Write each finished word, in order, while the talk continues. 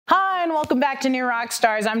everyone, welcome back to New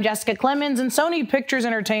Rockstars. I'm Jessica Clemons, and Sony Pictures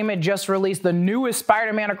Entertainment just released the newest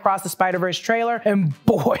Spider-Man Across the Spider-Verse trailer, and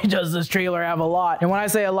boy does this trailer have a lot. And when I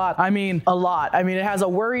say a lot, I mean a lot. I mean, it has a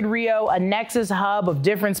worried Rio, a Nexus hub of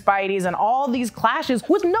different Spideys, and all these clashes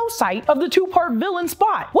with no sight of the two-part villain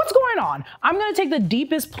Spot. What's going on? I'm gonna take the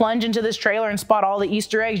deepest plunge into this trailer and spot all the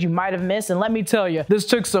Easter eggs you might have missed, and let me tell you, this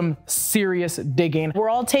took some serious digging. We're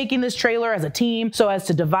all taking this trailer as a team so as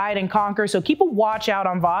to divide and conquer, so keep a watch out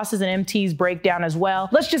on Voss's and MT's breakdown as well.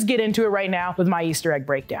 Let's just get into it right now with my Easter egg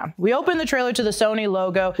breakdown. We open the trailer to the Sony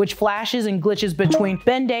logo, which flashes and glitches between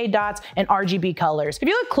Ben-Day dots and RGB colors. If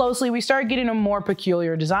you look closely, we start getting a more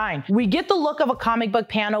peculiar design. We get the look of a comic book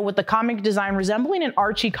panel with the comic design resembling an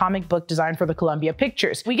Archie comic book design for the Columbia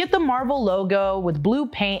Pictures. We get the Marvel logo with blue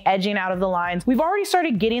paint edging out of the lines. We've already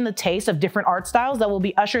started getting the taste of different art styles that will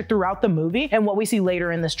be ushered throughout the movie and what we see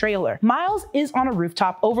later in this trailer. Miles is on a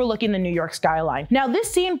rooftop overlooking the New York skyline. Now,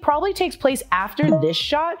 this scene probably takes place after this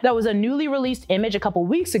shot that was a newly released image a couple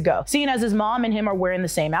weeks ago, seeing as his mom and him are wearing the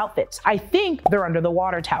same outfits. I think they're under the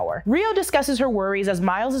water tower. Rio discusses her worries as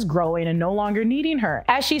Miles is growing and no longer needing her.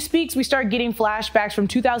 As she speaks, we start getting flashbacks from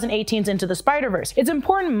 2018's Into the Spider-Verse. It's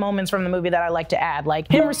important moments from the movie that I like to add, like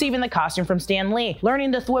him receiving the costume from Stan Lee,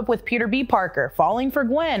 learning to thwip with Peter B. Parker, falling for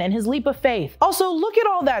Gwen, and his leap of faith. Also, look at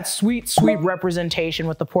all that sweet representation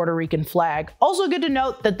with the Puerto Rican flag. Also good to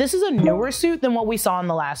note that this is a newer suit than what we saw in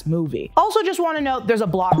the last movie. Also just want to note there's a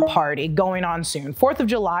block party going on soon, 4th of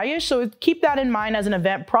July-ish, so keep that in mind as an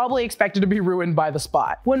event probably expected to be ruined by the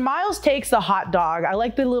Spot. When Miles takes the hot dog, I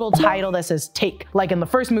like the little title that says take, like in the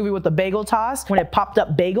first movie with the bagel toss, when it popped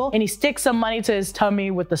up bagel, and he sticks some money to his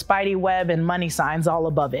tummy with the Spidey web and money signs all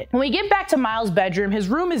above it. When we get back to Miles' bedroom, his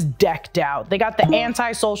room is decked out. They got the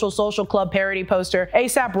anti-social social club parody poster,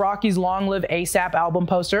 A$AP Rocky's Long Live A$AP album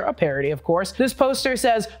poster, a parody of course. This poster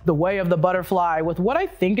says The Way of the Butterfly with what I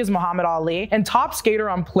think is Muhammad Ali, and Top Skater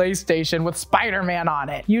on PlayStation with Spider-Man on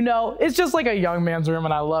it. You know, it's just like a young man's room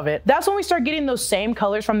and I love it. That's when we start getting those same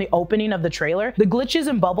colors from the opening of the trailer. The glitches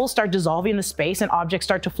and bubbles start dissolving the space and objects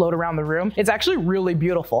start to float around the room. It's actually really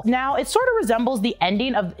beautiful. Now, it sort of resembles the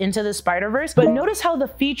ending of Into the Spider-Verse, but notice how the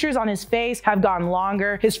features on his face have gotten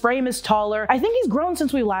longer, his frame is taller. I think he's grown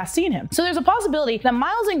since we last seen him. So there's a possibility that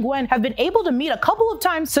Miles and Gwen have been able to meet a couple of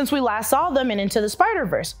times since we last saw them in Into the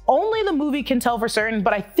Spider-Verse. Only the movie can tell for certain,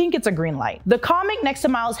 but I think it's a green light. The comic next to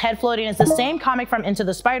Miles' head floating is the same comic from Into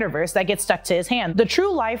the Spider-Verse that gets stuck to his hand, The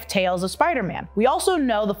True Life Tales of Spider-Man. We also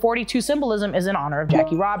know the 42 symbolism is in honor of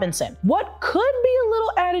Jackie Robinson. What could be a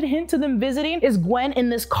little added hint to them visiting is Gwen in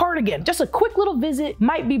this cardigan. Just a quick little visit,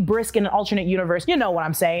 might be brisk in an alternate universe, you know what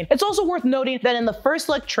I'm saying. It's also worth noting that in the first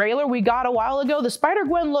look trailer we got a while ago, the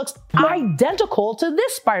Spider-Gwen looks identical to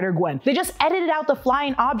this Spider-Gwen. They just edited out the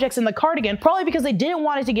flying objects in the cardigan, probably because they didn't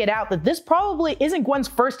want it to get out that this probably isn't Gwen's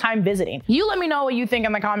first time visiting. You let me know what you think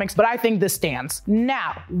in the comics, but I think this stands.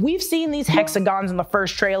 Now, we've seen these hexagons in the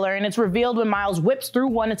first trailer, and it's revealed when Miles whips through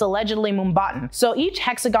one, it's allegedly Mumbattan. So each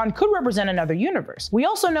hexagon could represent another universe. We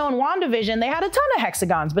also know in WandaVision they had a ton of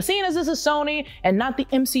hexagons, but seeing as this is Sony and not the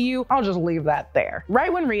MCU, I'll just leave that there.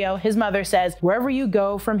 Right when Rio, his mother, says, "Wherever you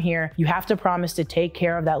go from here, you have to promise to take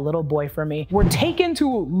care of that little boy for me," we're taken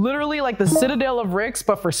to literally like the Citadel of Ricks,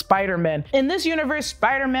 but for Spider-Men. In this universe,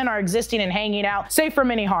 Spider-Men are existing and hanging out, safe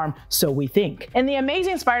from any harm, so we think. In the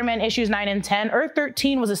Amazing Spider-Man issues 9 and 10, Earth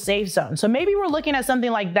 13 was a safe zone, so maybe we're looking at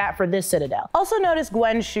something like that for this Citadel. Also notice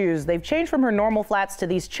Gwen's shoes. They've changed from her normal flats to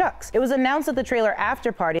these Chucks. It was announced at the trailer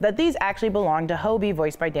after party that these actually belong to Hobie,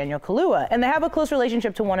 voiced by Daniel Kaluuya, and they have a close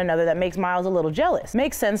relationship to one another that makes Miles a little jealous.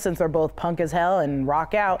 Makes sense since they're both punk as hell and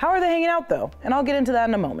rock out. How are they hanging out though? And I'll get into that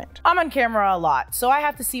in a moment. I'm on camera a lot, so I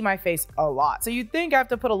have to see my face a lot. So you'd think I have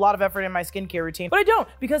to put a lot of effort in my skincare routine, but I don't,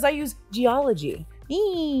 because I use Geology.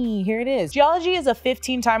 Here it is. Geology is a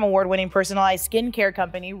 15-time award-winning personalized skincare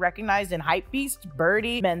company recognized in Hypebeast,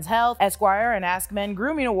 Birdie, Men's Health, Esquire, and Ask Men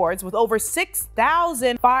Grooming Awards with over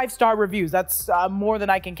 6,000 five-star reviews. That's more than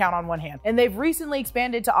I can count on one hand. And they've recently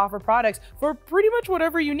expanded to offer products for pretty much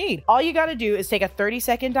whatever you need. All you gotta do is take a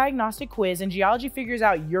 30-second diagnostic quiz, and Geology figures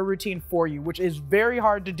out your routine for you, which is very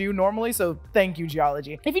hard to do normally, so thank you,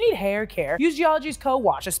 Geology. If you need hair care, use Geology's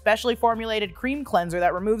Co-Wash, a specially formulated cream cleanser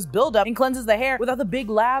that removes buildup and cleanses the hair without the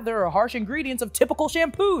big lather or harsh ingredients of typical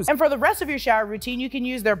shampoos. And for the rest of your shower routine, you can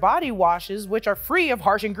use their body washes, which are free of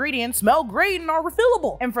harsh ingredients, smell great, and are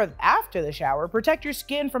refillable. And for after the shower, protect your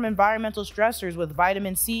skin from environmental stressors with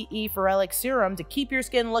vitamin C, E, ferulic serum to keep your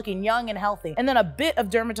skin looking young and healthy. And then a bit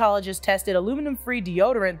of dermatologist-tested aluminum-free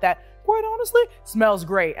deodorant that quite honestly, smells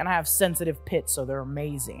great, and I have sensitive pits, so they're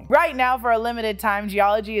amazing. Right now, for a limited time,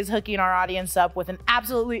 Geology is hooking our audience up with an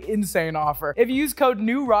absolutely insane offer. If you use code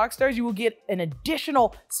NEWROCKSTARS, you will get an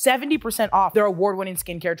additional 70% off their award-winning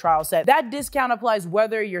skincare trial set. That discount applies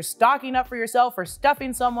whether you're stocking up for yourself or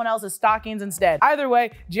stuffing someone else's stockings instead. Either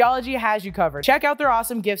way, Geology has you covered. Check out their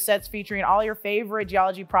awesome gift sets featuring all your favorite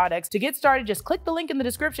Geology products. To get started, just click the link in the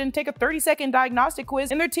description, take a 30-second diagnostic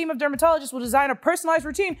quiz, and their team of dermatologists will design a personalized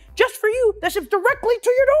routine just for you that ships directly to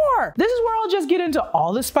your door. This is where I'll just get into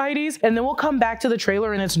all the Spideys, and then we'll come back to the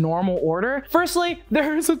trailer in its normal order. Firstly,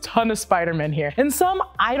 there's a ton of Spider-Man here, and some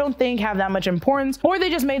I don't think have that much importance, or they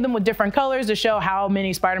just made them with different colors to show how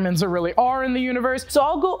many Spider-Mans there really are in the universe. So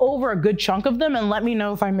I'll go over a good chunk of them and let me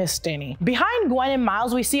know if I missed any. Behind Gwen and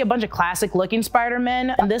Miles, we see a bunch of classic looking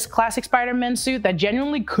Spider-Men, and this classic Spider-Man suit that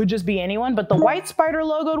genuinely could just be anyone, but the white spider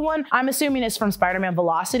logoed one, I'm assuming is from Spider-Man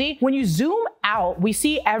Velocity. When you zoom out, we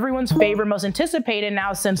see everyone's favorite, most anticipated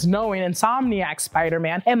now since knowing Insomniac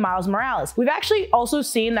Spider-Man and Miles Morales. We've actually also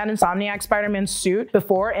seen that Insomniac Spider-Man suit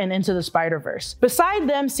before in Into the Spider-Verse. Beside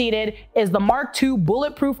them seated is the Mark II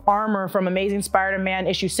bulletproof armor from Amazing Spider-Man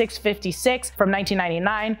issue 656 from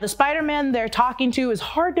 1999. The Spider-Man they're talking to is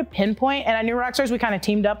hard to pinpoint, and at New Rockstars we kind of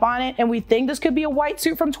teamed up on it, and we think this could be a white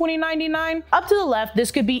suit from 2099. Up to the left,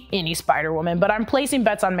 this could be any Spider-Woman, but I'm placing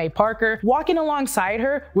bets on May Parker. Walking alongside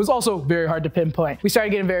her was also very hard to pinpoint. We started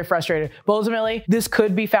getting very frustrated, but ultimately this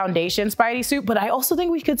could be Foundation Spidey suit, but I also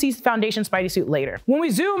think we could see Foundation Spidey suit later. When we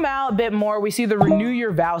zoom out a bit more, we see the Renew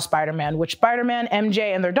Your Vow Spider-Man, which Spider-Man,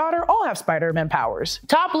 MJ, and their daughter all have Spider-Man powers.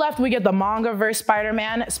 Top left, we get the manga-verse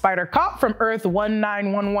Spider-Man, Spider-Cop from Earth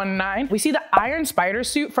 19119. We see the Iron Spider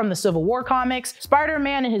suit from the Civil War comics,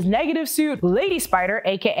 Spider-Man in his negative suit, Lady Spider,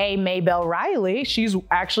 aka Maybelle Riley. She's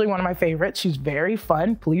actually one of my favorites. She's very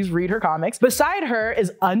fun. Please read her comics. Beside her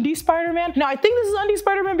is Undie Spider-Man. Now, I think this is Undie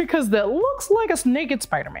Spider-Man because that looks like a naked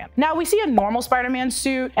Spider-Man. Now, we see a normal Spider-Man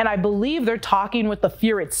suit, and I believe they're talking with the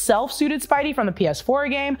Fear Itself suited Spidey from the PS4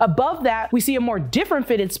 game. Above that, we see a more different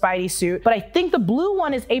fitted Spidey suit, but I think the blue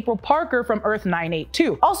one is April Parker from Earth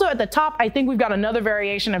 982. Also at the top, I think we've got another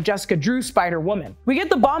variation of Jessica Drew Spider-Woman. We get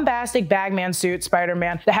the bombastic Bagman suit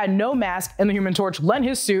Spider-Man that had no mask, and the Human Torch lent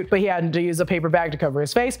his suit, but he had to use a paper bag to cover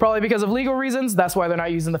his face, probably because of legal reasons. That's why they're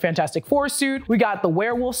not using the Fantastic Four suit. We got the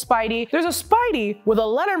werewolf Spidey. There's a Spidey with a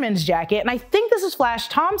Letterman's jacket, and I think this is Flash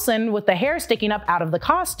Thompson with the hair sticking up out of the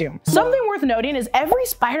costume. Something worth noting is every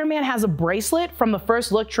Spider-Man has a bracelet. From the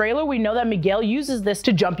first look trailer, we know that Miguel uses this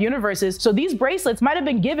to jump universes, so these bracelets might have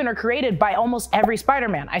been given or created by almost every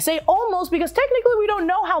Spider-Man. I say almost because technically we don't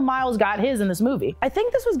know how Miles got his in this movie. I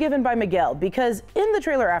think this was given by Miguel because in the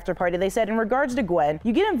trailer after party, they said in regards to Gwen,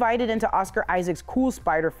 you get invited into Oscar Isaac's cool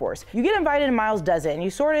Spider Force. You get invited and Miles doesn't, and you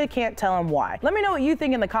sort of can't tell him why. Let me know what you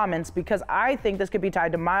think in the comments, because I think this could be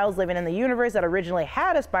tied to Miles living in the universe that originally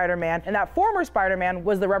had a Spider-Man, and that former Spider-Man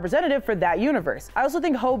was the representative for that universe. I also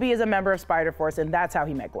think Hobie is a member of Spider Force, and that's how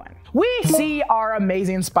he met Gwen. We see our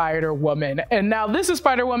Amazing Spider-Woman, and now this is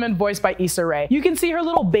Spider-Woman voiced by Issa Rae. You can see her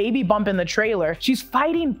little baby bump in the trailer. She's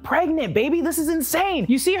fighting pregnant, baby. This is insane.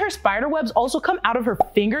 You see her spider webs also come out of her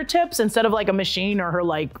fingertips instead of like a machine or her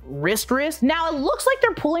like wrist. Now it looks like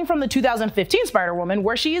they're pulling from the 2015 Spider-Woman,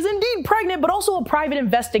 where she is indeed pregnant, but also a private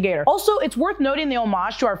investigator. Also, it's worth noting the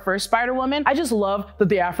homage to our first Spider-Woman. I just love that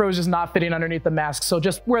the afro is just not fitting underneath the mask, so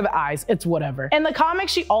just wear the eyes, it's whatever. In the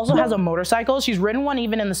comics, she also has a motorcycle. She's ridden one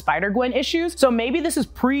even in the Spider-Gwen issues, so maybe this is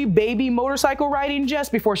pre-baby motorcycle riding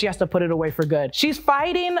just before she has to put it away for good. She's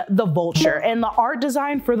fighting the Vulture, and the art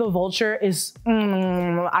design for the Vulture is,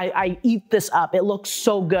 I eat this up. It looks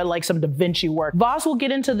so good, like some Da Vinci work. Voss will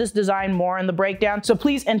get into this design more in the breakdown, so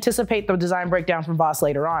please anticipate the design breakdown from Voss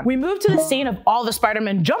later on. We move to the scene of all the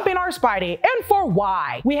Spider-Men jumping our Spidey, and for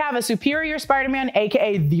why? We have a Superior Spider-Man,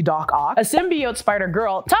 aka the Doc Ock, a Symbiote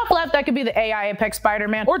Spider-Girl. Top left, that could be the AI Apex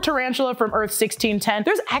Spider-Man, or Tarantula from Earth 1610.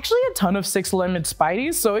 There's actually a ton of 6-limbed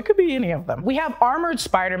Spideys, so it could be any of them. We have Armored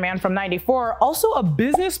Spider-Man from 94, also a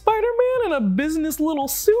business Spider-Man in a business little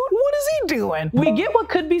suit. What is he doing? We get what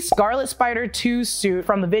could be Scarlet Spider 2's suit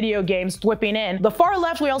from the video games whipping in. The far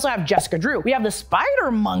left, we also have Jessica Drew. We have the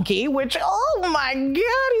Spider Monkey, which, oh my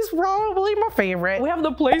god, he's probably my favorite. We have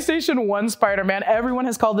the PlayStation 1 Spider-Man. Everyone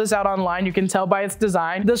has called this out online. You can tell by its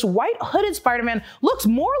design. This white hooded Spider-Man looks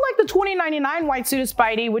more like the 2099 white suited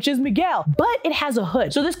Spidey, which is Miguel, but it has a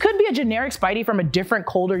hood. So this could be a generic Spidey from a different,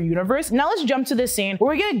 colder universe. Now let's jump to this scene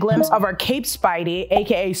where we get a glimpse of our Cape Spidey,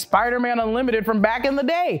 aka Spider-Man Unlimited from back in the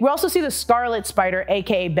day. We also see the Scarlet Spider,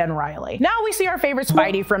 aka Ben Reilly. Now we see our favorite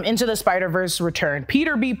Spidey from Into the Spider-Verse return,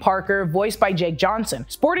 Peter B. Parker, voiced by Jake Johnson,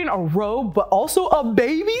 sporting a robe but also a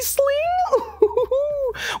baby sling.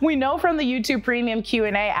 We know from the YouTube Premium Q&A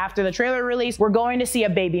after the trailer release, we're going to see a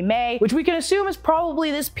baby May, which we can assume is probably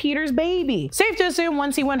this Peter's baby. Safe to assume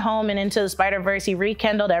once he went home and into the Spider-Verse, he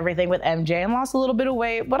rekindled everything with MJ and lost a little bit of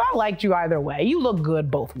weight, but I liked you either way. You look good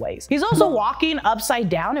both ways. He's also walking upside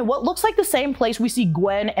down in what looks like the same place we see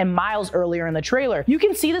Gwen and Miles earlier in the trailer. You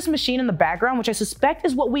can see this machine in the background, which I suspect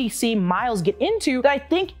is what we see Miles get into, that I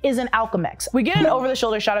think is an Alchemex. We get an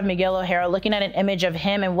over-the-shoulder shot of Miguel O'Hara looking at an image of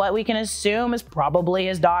him and what we can assume is probably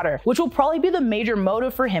his daughter, which will probably be the major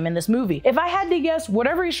motive for him in this movie. If I had to guess,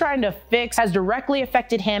 whatever he's trying to fix has directly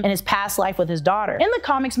affected him in his past life with his daughter. In the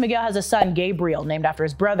comics, Miguel has a son, Gabriel, named after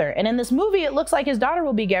his brother, and in this movie, it looks like his daughter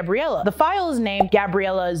will be Gabriella. The file is named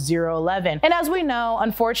Gabriella 011, and as we know,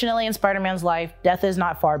 unfortunately in Spider-Man's life, death is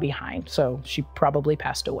not far behind, so she probably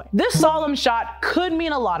passed away. This solemn shot could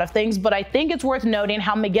mean a lot of things, but I think it's worth noting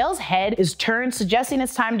how Miguel's head is turned, suggesting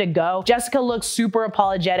it's time to go. Jessica looks super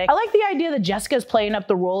apologetic. I like the idea that Jessica is playing up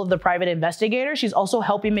the role of the private investigator. She's also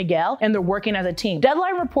helping Miguel, and they're working as a team.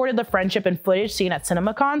 Deadline reported the friendship and footage seen at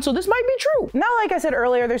CinemaCon, so this might be true. Now, like I said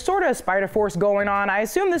earlier, there's sort of a Spider-Force going on. I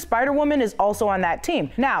assume the Spider-Woman is also on that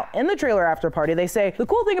team. Now, in the trailer after party, they say the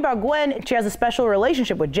cool thing about Gwen, she has a special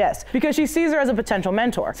relationship with Jess because she sees her as a potential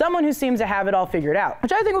mentor, someone who seems to have it all figured out,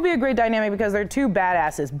 which I think will be a great dynamic because they're two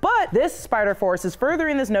badasses. But this Spider-Force is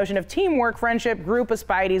furthering this notion of teamwork, friendship, group of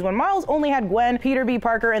Spideys when Miles only had Gwen, Peter B.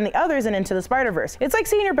 Parker, and the others in Into the Spider-Verse. It's like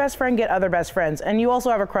seeing your best friend get other best friends, and you also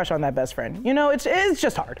have a crush on that best friend. You know, it's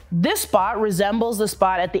just hard. This spot resembles the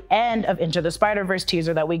spot at the end of Into the Spider-Verse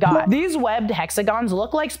teaser that we got. These webbed hexagons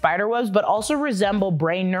look like spider webs, but also resemble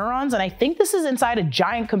brain neurons, and I think this is inside a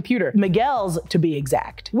giant computer. Miguel's, to be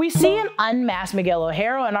exact. We see an unmasked Miguel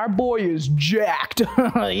O'Hara, and our boy is jacked.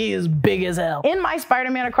 He is big as hell. In my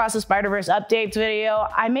Spider-Man Across the Spider-Verse updates video,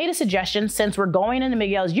 I made a suggestion since we're going into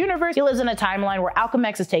Miguel's universe. He lives in a timeline where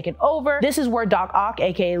Alchemex has taken over. This is where Doc Ock,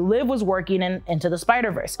 aka Liv, was working in Into the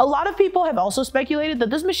Spider-Verse. A lot of people have also speculated that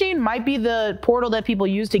this machine might be the portal that people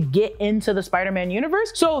use to get into the Spider-Man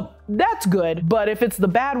universe, so that's good, but if it's the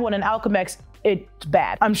bad one in Alchemex, it's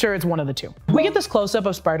bad. I'm sure it's one of the two. We get this close-up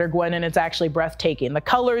of Spider-Gwen and it's actually breathtaking. The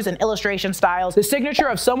colors and illustration styles, the signature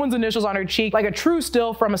of someone's initials on her cheek, like a true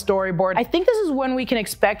still from a storyboard. I think this is when we can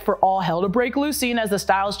expect for all hell to break loose, seeing as the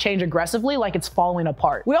styles change aggressively like it's falling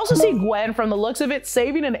apart. We also see Gwen, from the looks of it,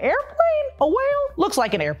 saving an airplane? A whale? Looks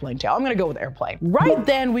like an airplane tail. I'm gonna go with airplane. Right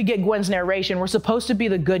then, we get Gwen's narration. We're supposed to be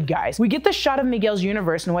the good guys. We get the shot of Miguel's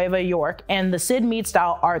universe, Nueva York, and the Sid Mead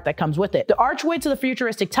style art that comes with it. The archway to the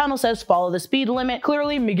futuristic tunnel says follow the speed limit.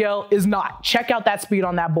 Clearly, Miguel is not. Check out that speed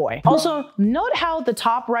on that boy. Also, note how at the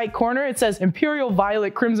top right corner it says Imperial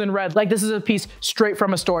Violet Crimson Red, like this is a piece straight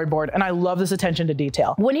from a storyboard, and I love this attention to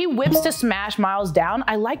detail. When he whips to smash Miles down,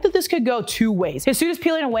 I like that this could go two ways. His suit is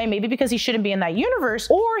peeling away, maybe because he shouldn't be in that universe,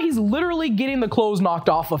 or he's literally getting the clothes knocked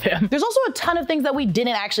off of him. There's also a ton of things that we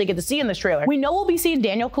didn't actually get to see in this trailer. We know we'll be seeing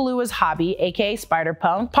Daniel Kaluuya's hobby, aka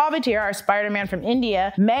Spider-Punk, Pavitr, our Spider-Man from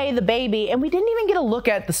India, May the baby, and we didn't even get a look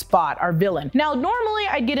at the Spot, our villain. Now, normally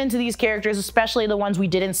I'd get into these characters, especially the ones we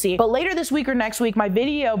didn't see, but later this week or next week, my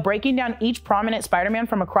video breaking down each prominent Spider-Man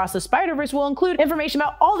from across the Spider-Verse will include information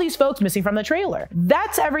about all these folks missing from the trailer.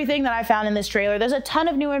 That's everything that I found in this trailer. There's a ton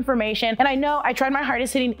of new information, and I know I tried my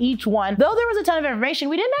hardest hitting each one. Though there was a ton of information,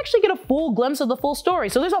 we didn't actually get a full glimpse of the full story,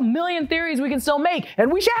 so there's a million theories we can still make,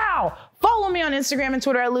 and we shall! Follow me on Instagram and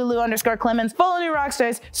Twitter at Lulu_Clemons. Follow New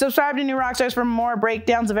Rockstars. Subscribe to New Rockstars for more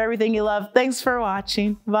breakdowns of everything you love. Thanks for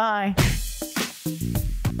watching. Bye.